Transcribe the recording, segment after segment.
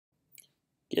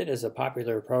Git is a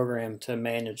popular program to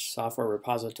manage software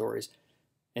repositories,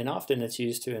 and often it's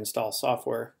used to install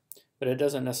software, but it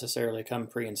doesn't necessarily come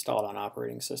pre-installed on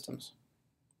operating systems.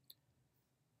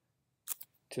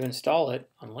 To install it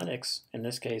on Linux, in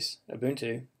this case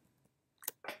Ubuntu,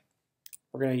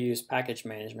 we're going to use package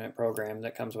management program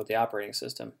that comes with the operating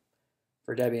system.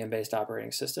 For Debian-based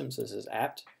operating systems, this is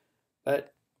apt,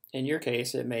 but in your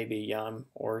case it may be Yum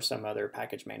or some other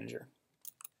package manager.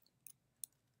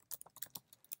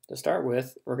 To start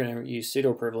with, we're going to use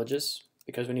sudo privileges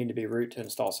because we need to be root to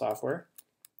install software.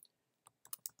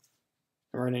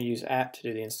 And we're going to use apt to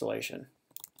do the installation.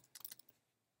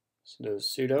 So do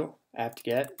sudo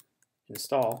apt-get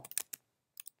install,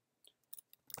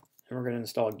 and we're going to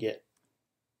install Git.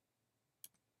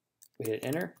 We hit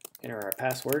enter our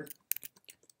password,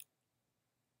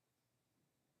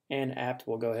 and apt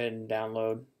will go ahead and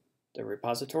download the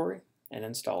repository and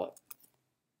install it.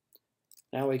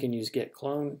 Now we can use git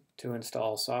clone to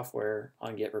install software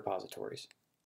on Git repositories.